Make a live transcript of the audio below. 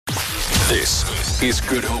This is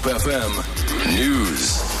Good Hope FM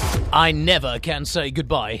News. I never can say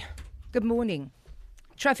goodbye. Good morning.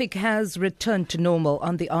 Traffic has returned to normal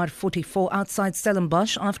on the R44 outside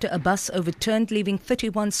Stellenbosch after a bus overturned, leaving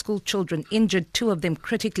 31 school children injured, 2 of them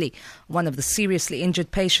critically. One of the seriously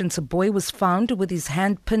injured patients, a boy, was found with his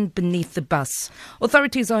hand pinned beneath the bus.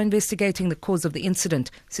 Authorities are investigating the cause of the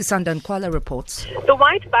incident. Sisanda Nkwala reports. The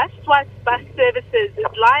white bus, Swipe Bus Services, is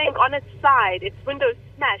lying on its side, its windows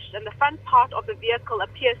smashed, and the front part of the vehicle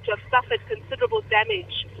appears to have suffered considerable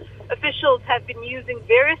damage. Officials have been using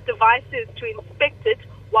various devices to inspect it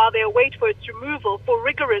while they await for its removal for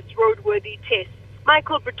rigorous roadworthy tests.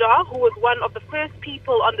 Michael Bradar, who was one of the first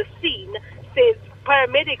people on the scene, says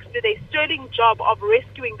paramedics did a sterling job of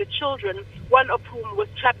rescuing the children, one of whom was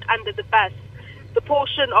trapped under the bus. The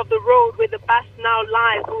portion of the road where the bus now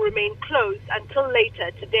lies will remain closed until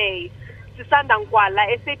later today. Sisanda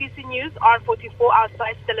Nkwala, SABC News, R44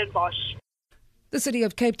 outside Stellenbosch. The City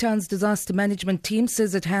of Cape Town's disaster management team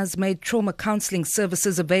says it has made trauma counselling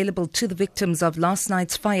services available to the victims of last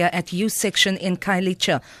night's fire at U section in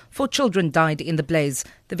Khayelitsha. 4 children died in the blaze.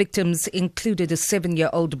 The victims included a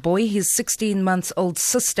 7-year-old boy, his 16-month-old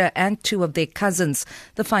sister and 2 of their cousins.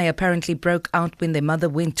 The fire apparently broke out when their mother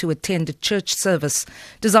went to attend a church service.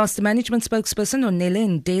 Disaster management spokesperson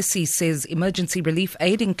Onele Ndesi says emergency relief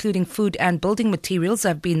aid, including food and building materials,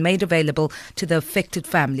 have been made available to the affected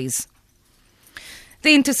families.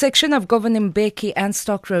 The intersection of Governor Mbeki and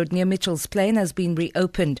Stock Road near Mitchell's Plain has been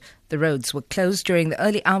reopened. The roads were closed during the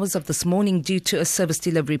early hours of this morning due to a service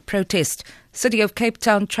delivery protest. City of Cape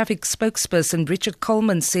Town traffic spokesperson Richard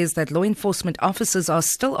Coleman says that law enforcement officers are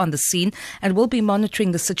still on the scene and will be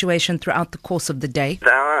monitoring the situation throughout the course of the day.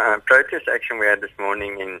 Our protest action we had this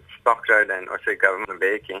morning in Stock Road and also Governor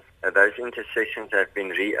Mbeki, those intersections have been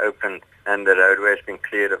reopened and the roadway has been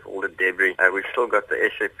cleared of all the debris. We've still got the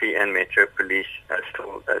SAP and Metro Police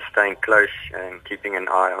still staying close and keeping an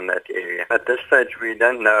eye on that area. At this stage, we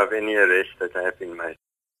don't know of any arrests that have been made.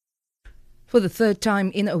 For the third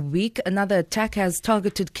time in a week, another attack has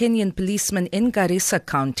targeted Kenyan policemen in Garissa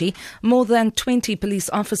County. More than 20 police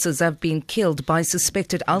officers have been killed by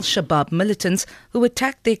suspected Al-Shabaab militants who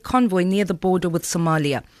attacked their convoy near the border with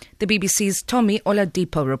Somalia. The BBC's Tommy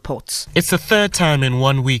Oladipo reports. It's the third time in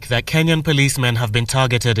 1 week that Kenyan policemen have been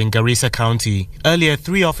targeted in Garissa County. Earlier,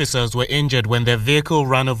 3 officers were injured when their vehicle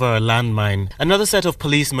ran over a landmine. Another set of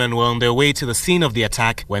policemen were on their way to the scene of the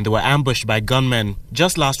attack when they were ambushed by gunmen.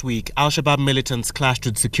 Just last week, Al-Shabaab militants clashed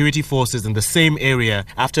with security forces in the same area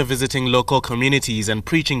after visiting local communities and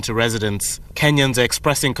preaching to residents. Kenyans are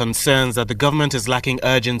expressing concerns that the government is lacking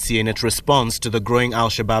urgency in its response to the growing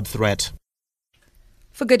Al-Shabaab threat.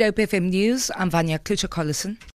 For Good Hope FM News, I'm Vanya Klucher-Collison.